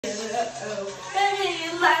Baby, you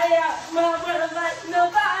light up my world like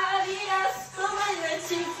nobody else. The way that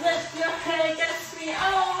you flip your hair gets me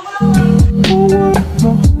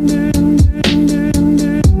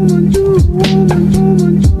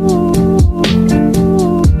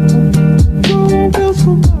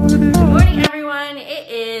Good morning, everyone. It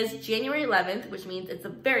is January 11th, which means it's the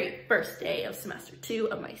very first day of semester 2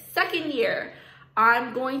 of my second year.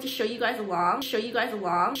 I'm going to show you guys along.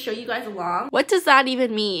 What does that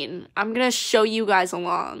even mean? I'm gonna show you guys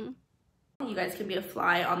along. You guys can be a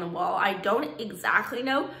fly on the wall. I don't exactly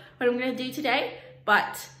know what I'm gonna do today,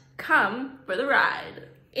 but come for the ride.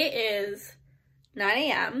 It is 9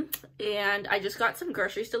 a.m. and I just got some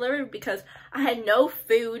groceries delivered because I had no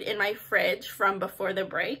food in my fridge from before the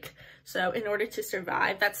break. So in order to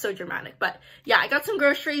survive, that's so dramatic. But yeah, I got some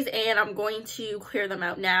groceries and I'm going to clear them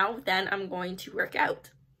out now. Then I'm going to work out.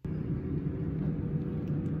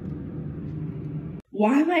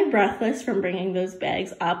 Why am I breathless from bringing those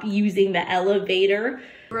bags up using the elevator?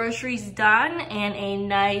 Groceries done and a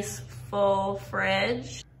nice full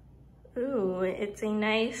fridge. Ooh, it's a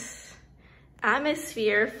nice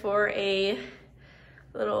atmosphere for a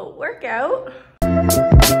little workout.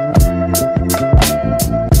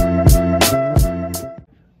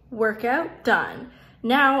 Workout done.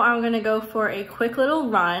 Now I'm gonna go for a quick little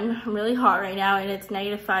run. I'm really hot right now and it's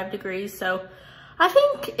 -5 degrees, so I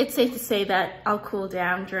think it's safe to say that I'll cool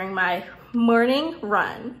down during my morning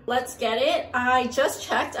run. Let's get it. I just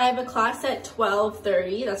checked. I have a class at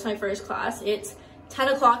 12:30. That's my first class. It's 10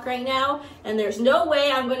 o'clock right now, and there's no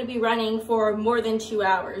way I'm gonna be running for more than 2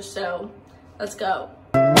 hours, so let's go.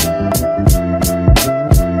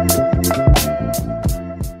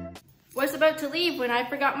 Was about to leave when I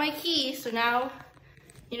forgot my key, so now,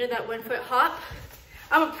 you know that 1 foot hop?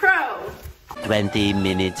 I'm a pro. 20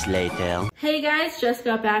 minutes later. Hey guys, just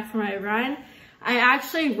got back from my run. I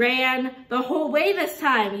actually ran the whole way this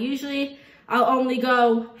time. Usually I'll only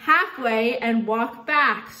go halfway and walk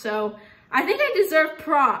back, so I think I deserve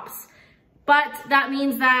props. But that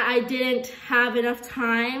means that I didn't have enough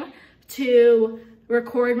time to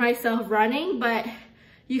record myself running, but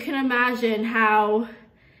you can imagine how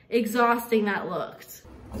exhausting that looked.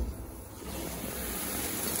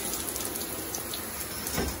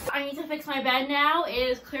 I need to fix my bed now. It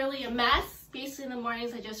is clearly a mess. Basically in the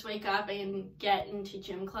mornings I just wake up and get into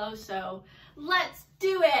gym clothes, so let's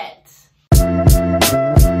do it.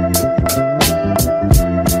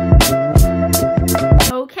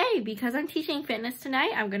 Okay, because I'm teaching fitness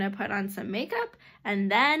tonight, I'm gonna put on some makeup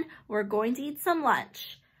and then we're going to eat some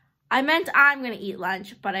lunch. I meant I'm gonna eat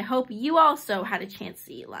lunch, but I hope you also had a chance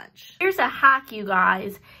to eat lunch. Here's a hack, you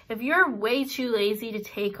guys. If you're way too lazy to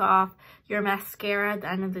take off your mascara at the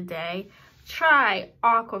end of the day, try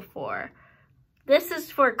Aquaphor. This is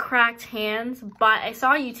for cracked hands, but I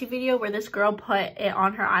saw a YouTube video where this girl put it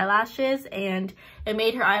on her eyelashes and it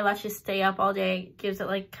made her eyelashes stay up all day. It gives it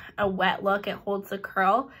like a wet look, it holds the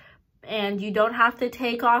curl, and you don't have to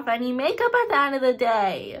take off any makeup at the end of the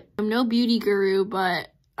day. I'm no beauty guru, but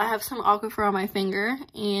I have some Aquaphor on my finger,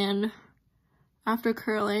 and after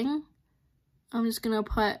curling, I'm just gonna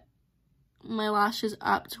put my lashes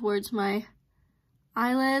up towards my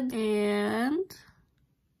eyelids, and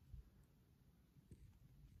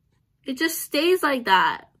it just stays like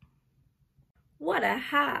that. What a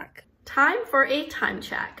hack. Time for a time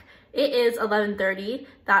check. It is 11:30.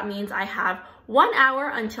 That means I have 1 hour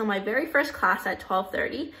until my very first class at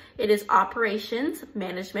 12:30. It is operations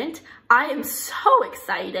management. I am so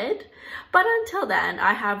excited. But until then,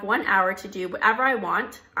 I have 1 hour to do whatever I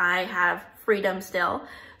want. I have freedom still.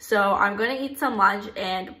 So I'm gonna eat some lunch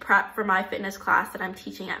and prep for my fitness class that I'm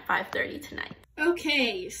teaching at 5:30 tonight.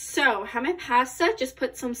 Okay, so have my pasta, just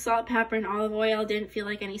put some salt, pepper, and olive oil. Didn't feel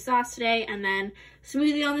like any sauce today. And then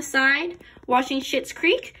smoothie on the side, watching Schitt's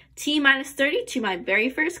Creek, T-30 to my very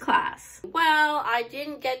first class. Well, I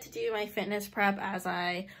didn't get to do my fitness prep as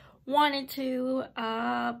I wanted to,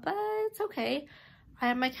 but it's okay. I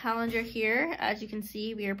have my calendar here. As you can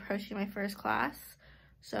see, we are approaching my first class.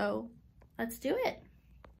 So let's do it.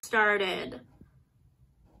 Started.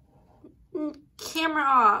 Camera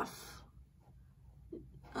off.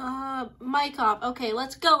 Mic off. Okay,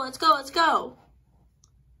 let's go.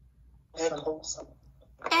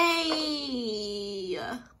 Hey!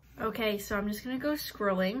 Okay, so I'm just gonna go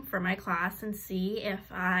scrolling for my class and see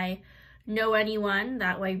if I know anyone.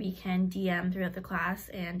 That way we can DM throughout the class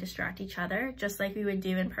and distract each other, just like we would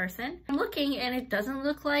do in person. I'm looking and it doesn't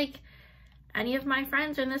look like any of my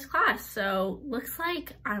friends are in this class, so looks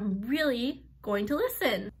like I'm really going to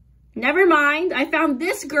listen. Never mind, I found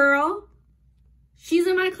this girl. She's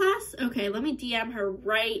in my class? Okay, let me DM her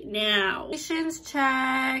right now. Admissions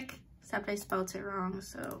check. Except I spelled it wrong,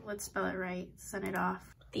 so let's spell it right. Send it off.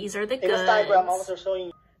 These are the In this goods. diagram, also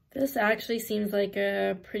showing. This actually seems like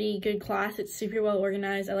a pretty good class. It's super well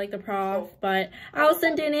organized. I like the prof, but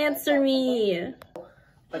Allison didn't answer me.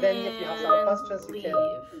 But then if you have some questions, you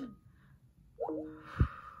can.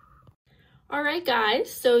 Alright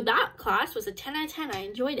guys, so that class was a 10 out of 10. I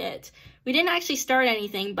enjoyed it. We didn't actually start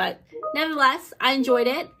anything, but nevertheless, I enjoyed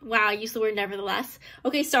it. Wow, I used the word nevertheless.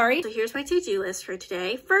 Okay, sorry. So here's my to-do list for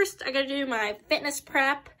today. First, I gotta do my fitness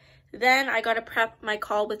prep. Then I gotta prep my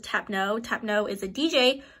call with Tapno. Tapno is a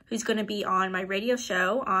DJ who's gonna be on my radio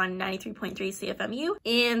show on 93.3 CFMU.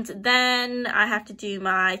 And then I have to do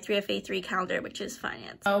my 3FA3 calendar, which is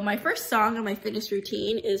finance. So my first song on my fitness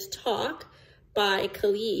routine is Talk by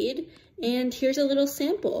Khalid. And here's a little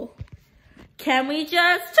sample. Can we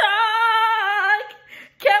just talk?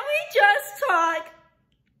 Can we just talk?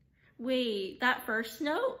 Wait, that first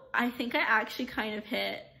note, I think I actually kind of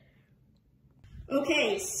hit.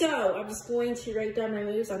 Okay, so I'm just going to write down my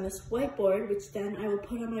moves on this whiteboard, which then I will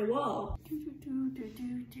put on my wall.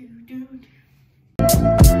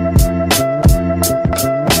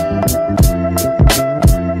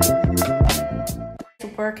 The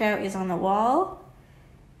workout is on the wall.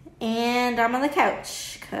 And I'm on the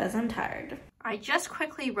couch because I'm tired. I just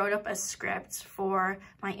quickly wrote up a script for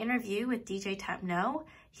my interview with DJ Tapno.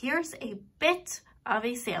 Here's a bit of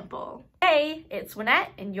a sample. Hey, it's Winette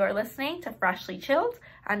and you're listening to Freshly Chilled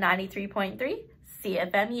on 93.3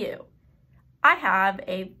 CFMU. I have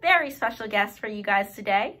a very special guest for you guys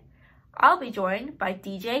today. I'll be joined by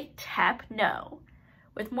DJ Tapno.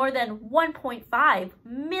 With more than 1.5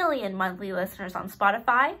 million monthly listeners on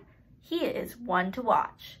Spotify, he is one to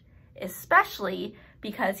watch. Especially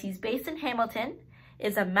because he's based in Hamilton,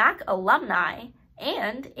 is a Mac alumni,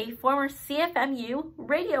 and a former CFMU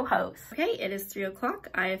radio host. Okay, it is 3 o'clock.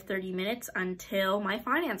 I have 30 minutes until my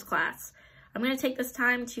finance class. I'm going to take this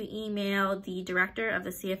time to email the director of the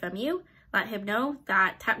CFMU, let him know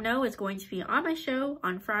that Tapno is going to be on my show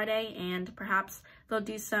on Friday, and perhaps they'll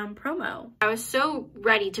do some promo. I was so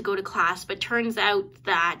ready to go to class, but turns out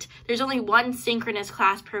that there's only one synchronous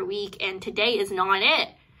class per week, and today is not it.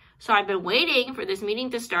 So I've been waiting for this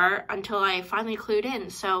meeting to start until I finally clued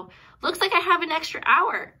in. So looks like I have an extra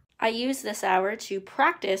hour. I use this hour to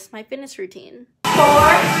practice my fitness routine. 4, 3, 2,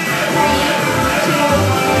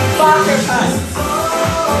 boxer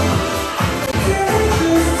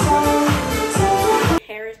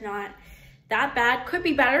Hair is not that bad. Could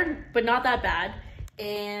be better, but not that bad.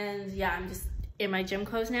 And yeah, I'm just in my gym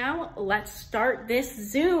clothes now. Let's start this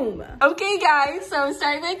Zoom. Okay guys, so I'm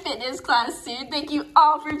starting my fitness class soon. Thank you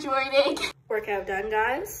all for joining. Workout done,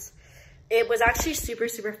 guys. It was actually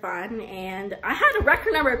super fun, and I had a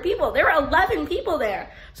record number of people. There were 11 people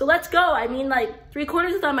there. So let's go. I mean, like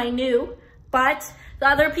 3/4 of them I knew, but the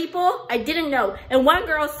other people I didn't know. And one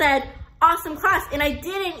girl said, awesome class, and I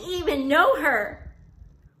didn't even know her.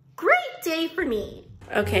 Great day for me.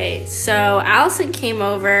 Okay, so Allison came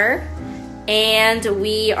over and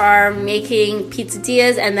we are making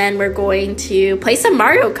pizzadillas, and then we're going to play some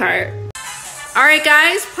Mario Kart. All right,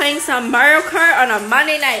 guys, playing some Mario Kart on a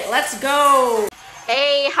Monday night. Let's go.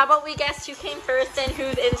 Hey, how about we guess who came first and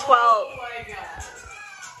who's in 12? Oh my God.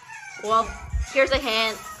 Well, here's a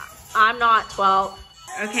hint. I'm not 12.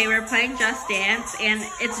 Okay, we're playing Just Dance, and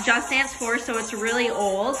it's Just Dance 4, so it's really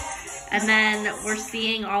old. And then we're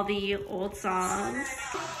seeing all the old songs.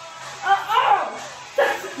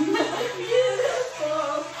 That's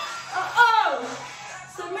beautiful.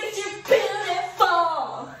 So makes you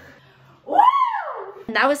beautiful. Woo!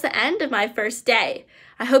 And that was the end of my first day.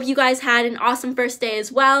 I hope you guys had an awesome first day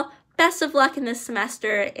as well. Best of luck in this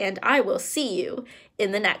semester, and I will see you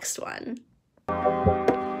in the next one.